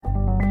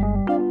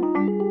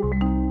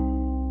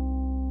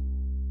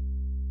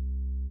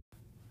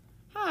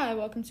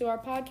welcome to our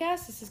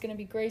podcast. This is going to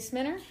be Grace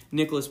Minner,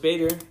 Nicholas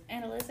Bader,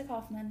 and Alyssa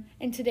Kaufman.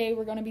 And today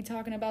we're going to be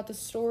talking about the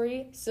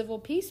story Civil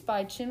Peace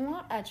by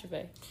Chinua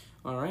Achebe.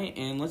 All right,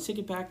 and let's take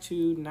it back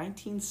to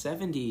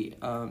 1970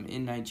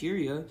 in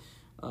Nigeria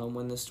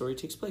when this story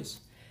takes place.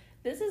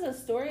 This is a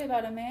story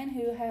about a man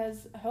who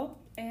has hope,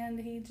 and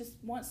he just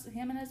wants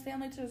him and his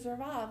family to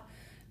survive.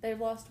 They've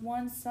lost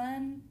one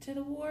son to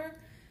the war,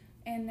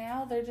 and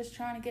now they're just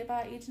trying to get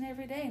by each and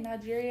every day.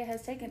 Nigeria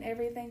has taken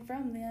everything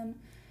from them,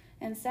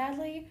 and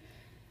sadly,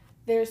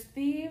 there's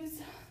thieves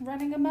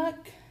running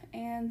amok,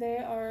 and they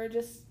are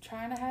just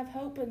trying to have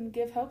hope and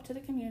give hope to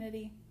the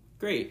community.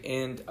 Great,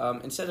 and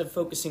instead of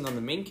focusing on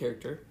the main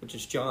character, which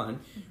is John,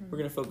 we're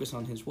going to focus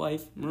on his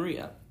wife,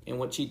 Maria, and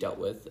what she dealt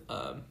with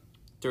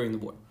during the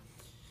war.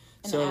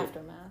 In the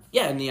aftermath.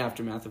 Yeah, in the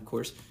aftermath, of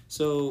course.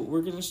 So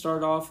we're going to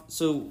start off.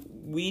 So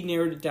we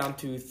narrowed it down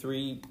to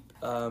three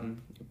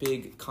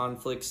big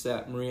conflicts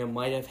that Maria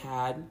might have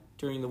had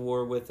during the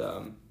war with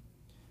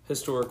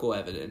historical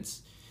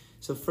evidence.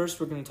 So first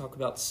we're going to talk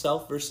about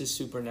self versus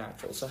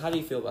supernatural. So how do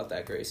you feel about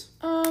that, Grace?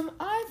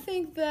 I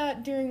think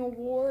that during a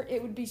war,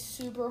 it would be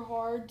super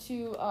hard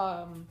to,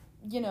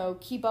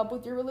 keep up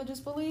with your religious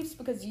beliefs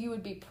because you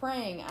would be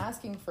praying,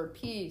 asking for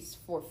peace,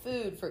 for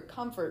food, for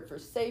comfort, for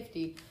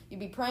safety. You'd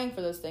be praying for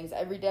those things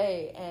every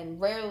day,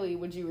 and rarely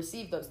would you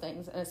receive those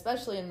things. And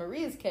especially in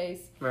Maria's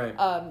case, right.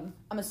 I'm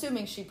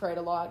assuming she prayed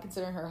a lot,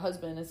 considering her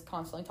husband is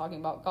constantly talking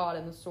about God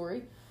in the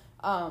story.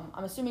 I'm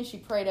assuming she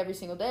prayed every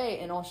single day,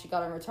 and all she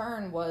got in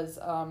return was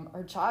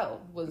her child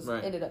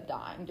ended up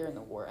dying during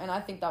the war. And I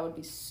think that would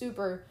be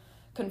super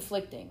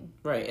conflicting.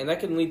 Right, and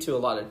that can lead to a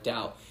lot of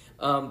doubt.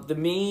 The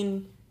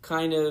main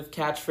kind of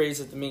catchphrase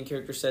that the main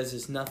character says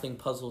is nothing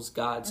puzzles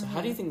God. So how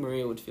do you think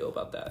Maria would feel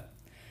about that?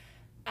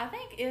 I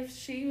think if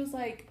she was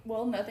like,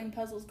 well, nothing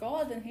puzzles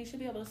God, then he should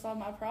be able to solve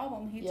my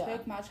problem. He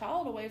took my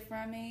child away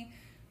from me.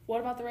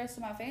 What about the rest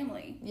of my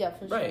family? Yeah,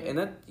 for sure. Right, and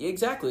that,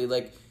 exactly,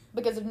 like...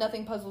 Because if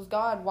nothing puzzles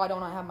God, why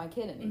don't I have my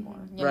kid anymore?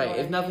 You right,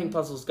 if nothing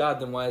puzzles God,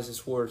 then why is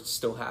this war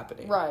still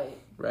happening? Right.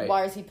 Right.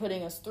 Why is he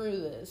putting us through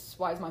this?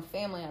 Why is my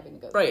family having to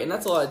go through Right, and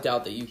that's a lot of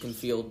doubt that you can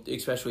feel,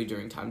 especially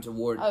during times of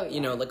war. Oh, yeah.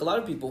 You know, like a lot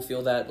of people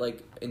feel that,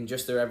 like, in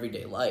just their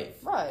everyday life.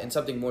 Right. And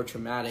something more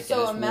traumatic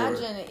So as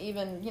imagine war.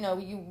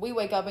 even, we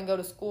wake up and go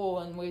to school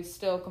and we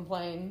still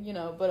complain,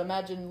 but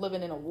imagine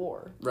living in a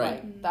war.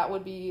 Right. Like, that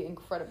would be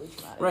incredibly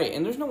traumatic. Right,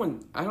 and there's no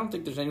one, I don't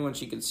think there's anyone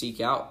she could seek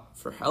out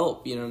for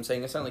help, you know what I'm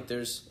saying? It's not like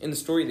there's, in the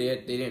story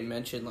they didn't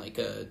mention like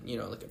a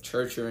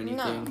church or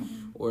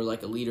anything, or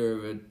like a leader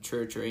of a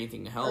church or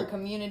anything to help. Or a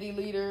community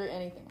leader,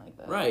 anything like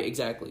that. Right,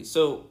 exactly.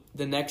 So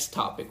the next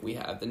topic we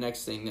have, the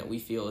next thing that we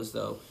feel as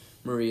though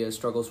Maria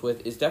struggles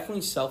with is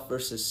definitely self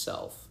versus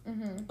self.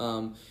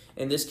 And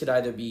this could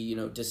either be,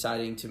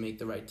 deciding to make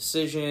the right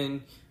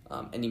decision,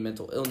 any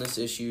mental illness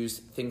issues,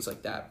 things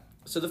like that.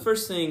 So the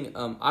first thing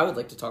I would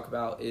like to talk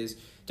about is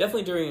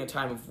definitely during a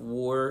time of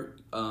war,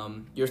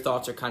 your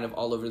thoughts are kind of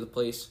all over the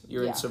place.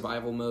 You're in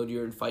survival mode.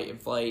 You're in fight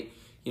and flight.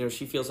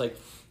 She feels like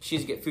she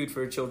needs to get food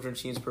for her children.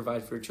 She needs to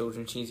provide for her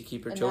children. She needs to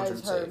keep her children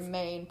safe. And that is her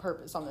main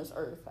purpose on this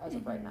earth as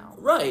of right now.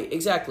 Right,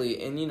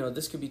 exactly. And,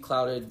 this could be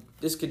clouded.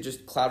 This could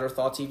just cloud her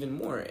thoughts even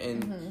more.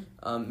 And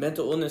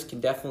mental illness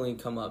can definitely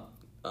come up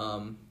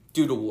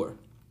due to war.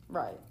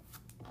 Right.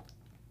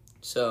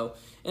 So,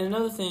 and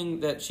another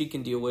thing that she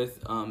can deal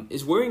with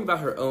is worrying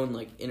about her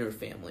own, inner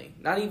family.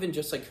 Not even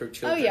just, her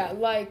children. Oh, yeah.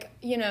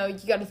 You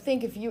got to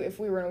think if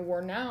we were in a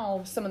war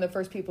now, some of the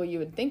first people you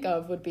would think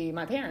of would be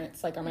my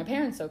parents. Are my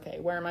parents okay?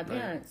 Where are my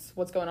parents? Right.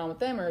 What's going on with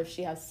them? Or if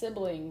she has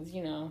siblings,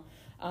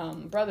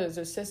 brothers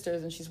or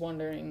sisters, and she's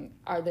wondering,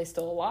 are they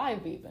still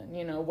alive even?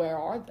 Where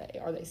are they?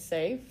 Are they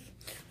safe?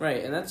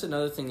 Right, and that's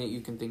another thing that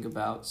you can think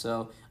about.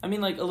 So, I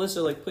mean,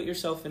 Alyssa, put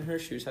yourself in her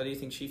shoes. How do you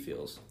think she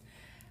feels?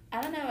 I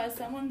don't know, as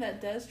someone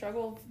that does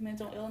struggle with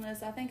mental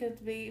illness, I think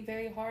it'd be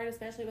very hard,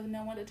 especially with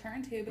no one to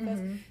turn to, because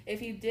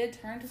if you did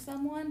turn to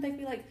someone, they'd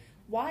be like,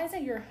 why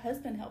isn't your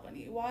husband helping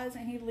you? Why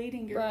isn't he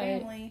leading your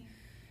family?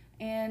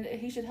 And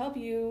he should help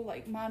you,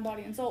 mind,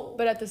 body, and soul.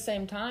 But at the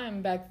same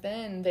time, back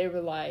then, they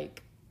were,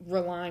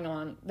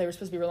 they were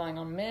supposed to be relying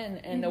on men,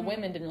 and the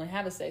women didn't really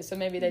have a say. So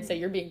maybe they'd say,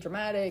 you're being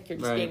dramatic, you're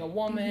just being a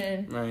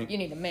woman, you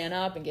need to man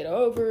up and get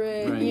over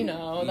it, you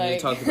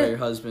talk about your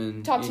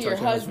husband. Talk to your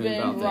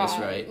husband about this,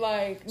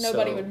 right?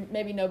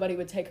 Nobody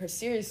would take her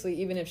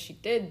seriously, even if she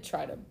did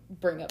try to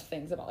bring up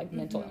things about,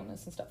 mental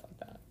illness and stuff like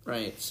that.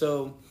 Right,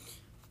 so,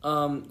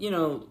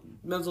 mental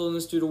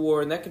illness due to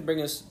war, and that could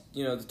bring us,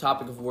 the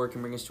topic of war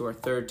can bring us to our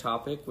third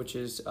topic, which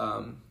is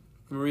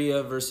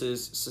Maria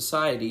versus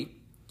society.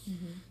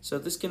 So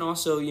this can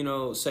also,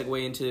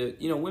 segue into,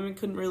 women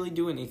couldn't really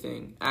do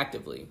anything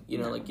actively.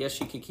 Yes,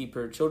 she could keep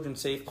her children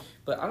safe,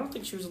 but I don't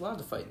think she was allowed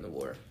to fight in the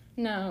war.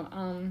 No,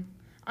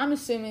 I'm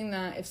assuming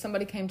that if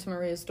somebody came to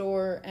Maria's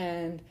door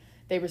and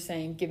they were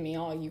saying, give me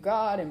all you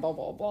got, and blah,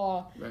 blah,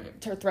 blah,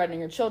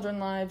 threatening her children's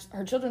lives,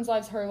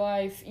 her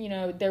life,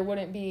 there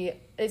wouldn't be,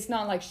 it's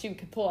not like she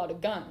could pull out a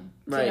gun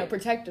to,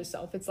 protect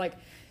herself. It's like,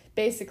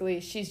 basically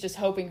she's just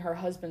hoping her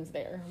husband's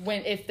there.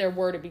 When if there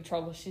were to be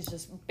trouble, she's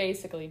just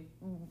basically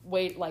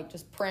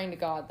just praying to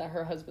God that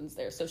her husband's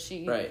there, so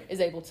she is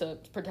able to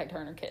protect her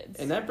and her kids.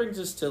 And that brings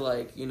us to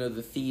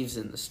the thieves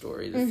in the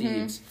story, the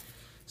thieves.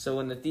 So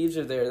when the thieves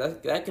are there,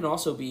 that can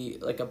also be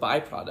like a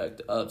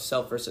byproduct of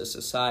self versus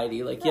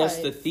society. Like,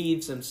 yes, the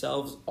thieves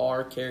themselves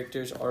are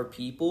characters, are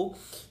people,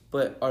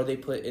 but are they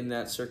put in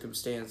that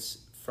circumstance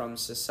from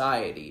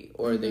society,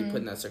 or are they put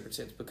in that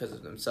circumstance because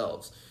of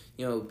themselves?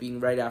 Being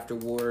right after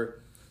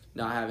war,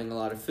 not having a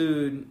lot of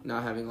food,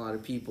 not having a lot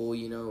of people,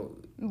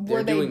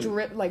 Were they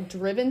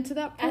driven to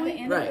that point? At the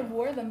end of the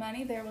war, the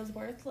money there was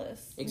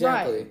worthless.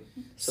 Exactly.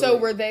 Right. So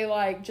were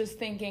they just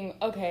thinking,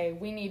 okay,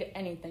 we need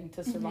anything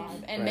to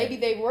survive? And maybe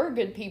they were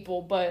good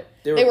people, but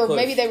they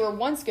were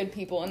once good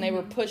people, and they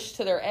were pushed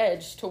to their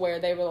edge to where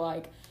they were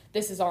like,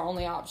 this is our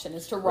only option,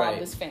 is to rob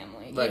this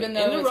family. Right. Even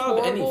though and it's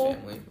rob horrible. any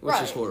family,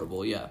 which is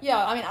horrible, yeah.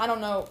 Yeah, I mean, I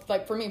don't know,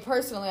 for me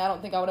personally, I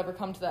don't think I would ever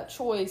come to that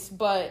choice,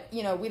 but,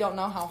 we don't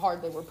know how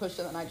hard they were pushed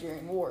in the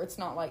Nigerian war. It's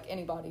not like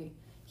anybody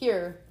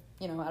here,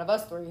 out of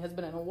us three has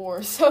been in a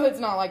war, so it's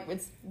not like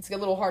it's a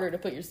little harder to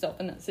put yourself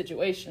in that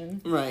situation.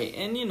 Right,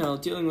 and,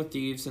 dealing with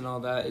thieves and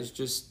all that is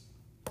just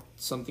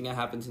something that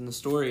happens in the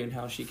story and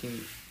how she can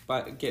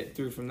get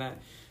through from that.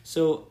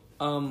 So,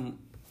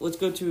 let's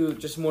go to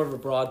just more of a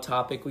broad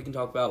topic. We can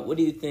talk about, what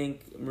do you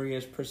think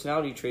Maria's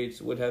personality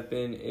traits would have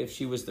been if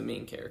she was the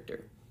main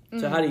character?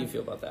 So how do you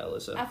feel about that,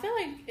 Alyssa? I feel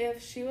like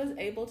if she was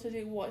able to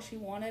do what she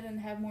wanted and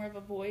have more of a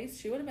voice,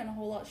 she would have been a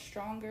whole lot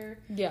stronger.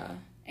 Yeah.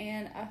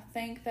 And I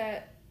think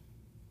that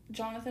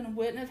Jonathan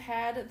wouldn't have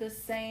had the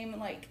same,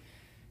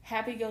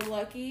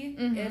 happy-go-lucky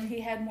if he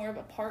had more of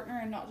a partner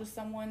and not just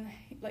someone,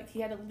 he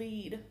had a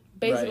lead.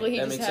 Basically, he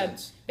that just makes had...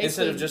 sense.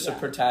 Instead of just a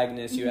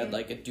protagonist, you had,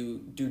 a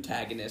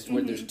dutagonist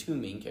where there's two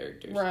main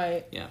characters.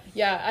 Right. Yeah.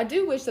 Yeah, I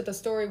do wish that the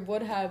story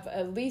would have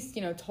at least,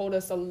 told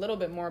us a little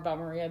bit more about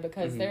Maria,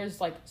 because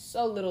there's,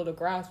 so little to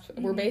grasp.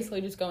 We're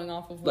basically just going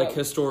off of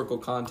historical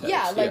context.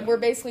 Yeah, we're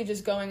basically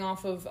just going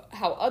off of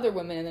how other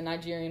women in the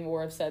Nigerian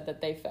war have said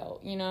that they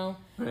felt,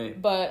 Right.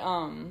 But,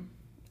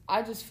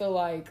 I just feel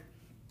like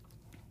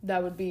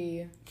that would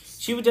be...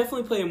 She would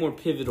definitely play a more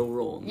pivotal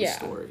role in the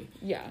story.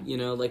 Yeah.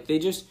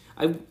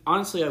 I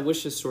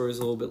wish this story was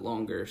a little bit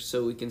longer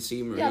so we can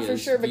see Maria's Yeah, for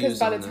sure, because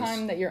by the this.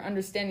 time that you're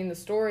understanding the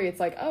story, it's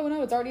like, oh,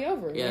 no, it's already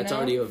over. Yeah, it's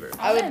already over.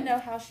 I wouldn't know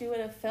how she would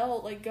have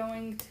felt,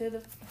 going to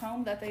the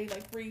home that they,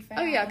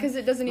 refound. Oh, yeah, because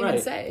it doesn't even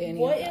say anything.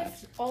 What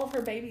if all of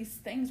her baby's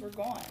things were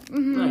gone?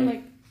 Mm-hmm.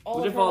 Right.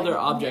 What if all their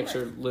objects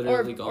are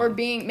literally gone? Or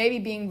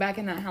being back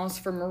in that house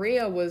for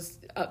Maria was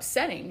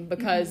upsetting,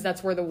 because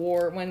that's where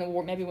when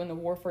the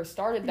war first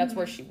started, that's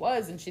where she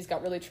was, and she's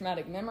got really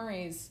traumatic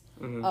memories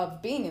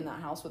of being in that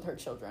house with her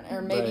children.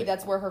 Or maybe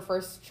that's where her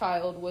first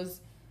child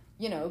was,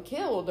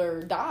 killed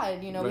or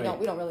died. We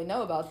don't really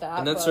know about that.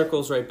 And that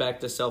circles right back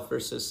to self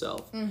versus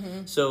self.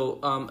 Mm-hmm. So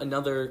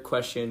another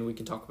question we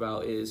can talk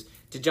about is,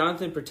 did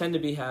Jonathan pretend to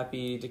be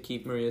happy to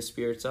keep Maria's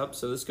spirits up?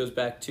 So this goes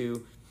back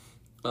to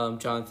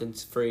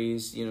Jonathan's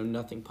phrase,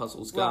 nothing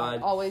puzzles God.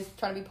 Right. Always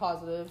trying to be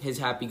positive. His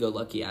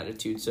happy-go-lucky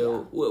attitude.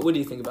 So what do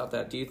you think about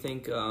that? Do you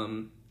think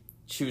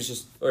he was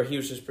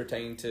just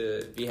pretending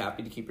to be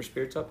happy to keep her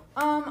spirits up?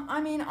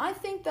 I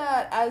think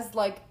that as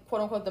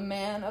quote unquote the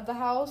man of the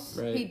house,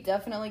 he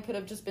definitely could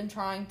have just been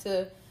trying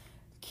to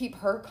keep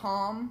her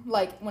calm.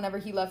 Whenever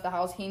he left the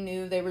house, he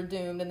knew they were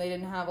doomed and they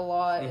didn't have a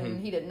lot,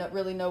 and he didn't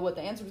really know what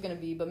the answer was going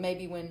to be. But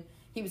maybe when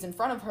he was in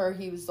front of her,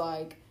 he was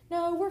like,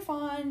 no, we're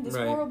fine. This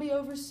war will be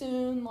over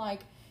soon.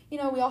 We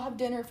all have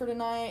dinner for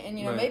tonight. And,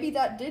 maybe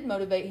that did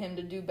motivate him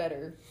to do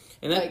better.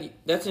 And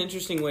that's an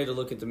interesting way to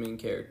look at the main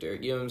character.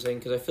 You know what I'm saying?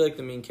 Because I feel like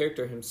the main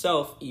character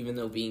himself, even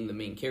though being the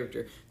main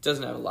character,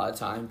 doesn't have a lot of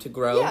time to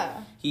grow.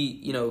 Yeah.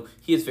 He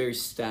is very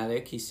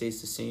static. He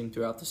stays the same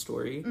throughout the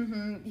story.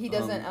 Mm-hmm. He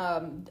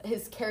doesn't,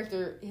 his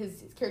character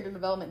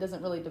development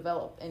doesn't really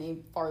develop any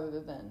farther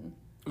than...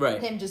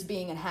 Right. Him just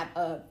being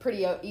a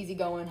pretty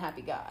easygoing,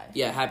 happy guy.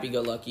 Yeah,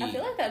 happy-go-lucky. I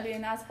feel like that'd be a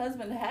nice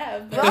husband to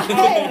have. But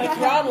right. a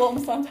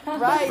problem sometimes.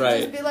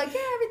 Right. Just be like,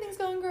 yeah, everything's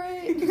going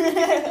great.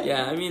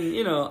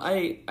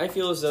 Yeah, I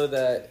feel as though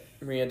that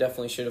Maria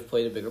definitely should have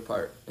played a bigger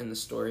part in the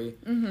story.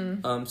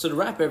 Mm-hmm. So to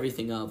wrap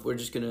everything up, we're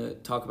just gonna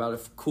talk about a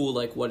cool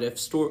what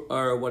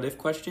if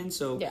question.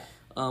 So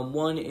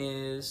one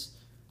is,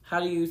 how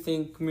do you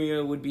think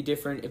Maria would be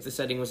different if the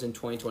setting was in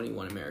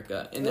 2021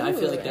 America? And I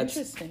feel like that's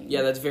interesting.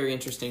 Yeah, that's very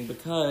interesting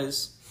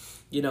because,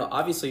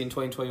 obviously in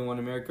 2021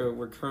 America,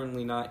 we're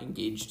currently not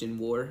engaged in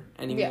war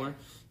anymore.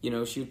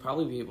 Yeah. She would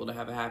probably be able to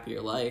have a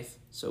happier life.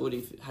 So how do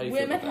you feel about that?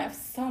 Women have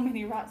so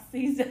many rights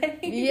these days.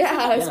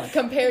 Yeah,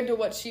 compared to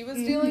what she was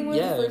dealing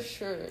with, for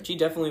sure. She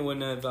definitely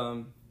wouldn't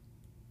have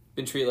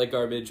been treated like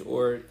garbage,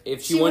 or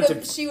if she would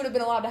have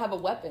been allowed to have a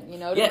weapon,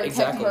 to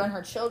protect her and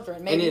her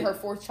children. Maybe her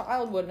fourth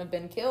child wouldn't have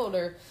been killed,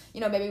 or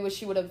maybe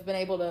she would have been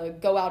able to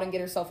go out and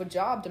get herself a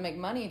job to make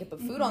money to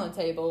put food on the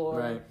table, or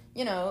and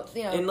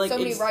so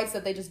many rights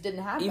that they just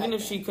didn't have. Even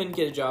if she couldn't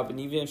get a job, and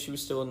even if she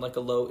was still in a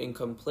low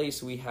income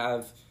place, we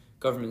have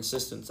government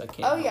assistance that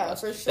can't Oh, help yeah,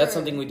 us. for sure. That's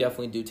something we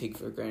definitely do take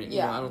for granted.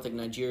 Yeah. You know, I don't think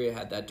Nigeria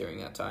had that during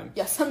that time.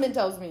 Yeah, something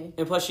tells me.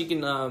 And plus, she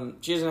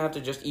doesn't have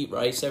to just eat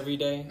rice every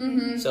day.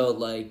 Mm-hmm. So,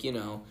 like, you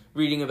know,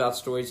 reading about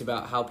stories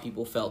about how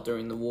people felt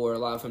during the war, a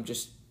lot of them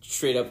just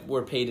straight up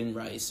were paid in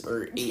rice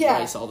or ate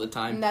rice all the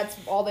time. And that's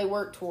all they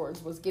worked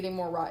towards, was getting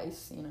more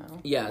rice, you know.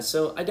 Yeah,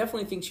 so I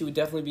definitely think she would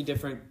definitely be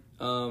different.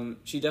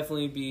 She'd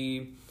definitely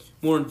be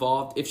more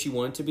involved if she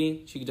wanted to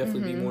be. She could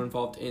definitely be more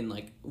involved in,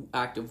 like,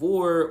 active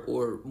war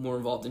or more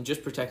involved in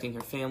just protecting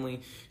her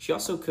family. She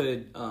also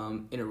could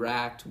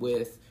interact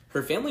with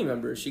her family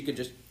members. She could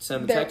just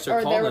send them a text or call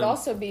them. Or there would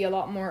also be a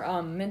lot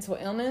more mental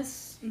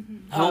illness.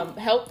 Help.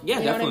 Help. Yeah, you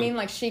know definitely. what I mean?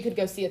 Like, she could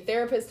go see a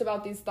therapist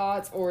about these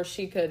thoughts, or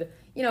she could,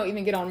 you know,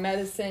 even get on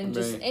medicine,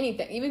 just Right.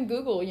 anything. Even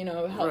Google, you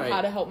know,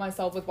 how to help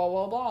myself with blah,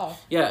 blah, blah.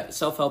 Yeah,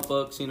 self-help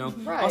books, you know.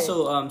 Right.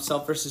 Also,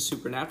 self versus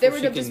supernatural. There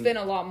would have just been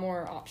a lot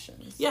more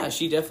options. Yeah,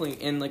 she definitely,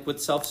 and like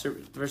with self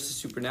versus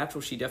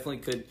supernatural, she definitely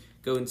could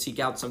go and seek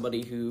out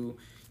somebody who,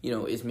 you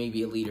know, is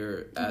maybe a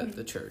leader at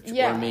the church,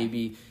 Yeah. or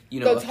maybe, you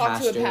know, Go a talk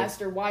pastor. to a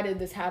pastor. Why did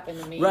this happen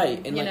to me? Right,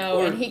 and you like, know,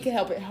 or- and he could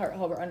help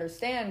her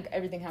understand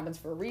everything happens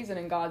for a reason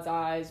in God's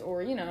eyes,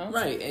 or you know,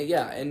 Right, and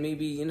yeah, and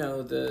maybe, you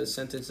know, the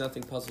sentence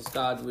 "nothing puzzles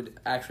God" would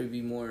actually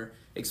be more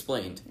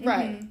explained.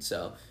 right.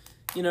 So,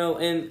 you know,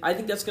 and I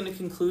think that's going to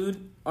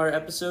conclude our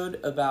episode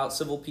about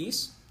civil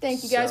peace.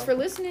 Thank you guys So- for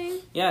listening.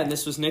 Yeah, and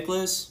this was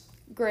Nicholas.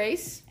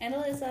 Grace, And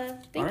Alyssa.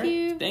 thank All right,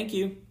 you. Thank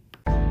you.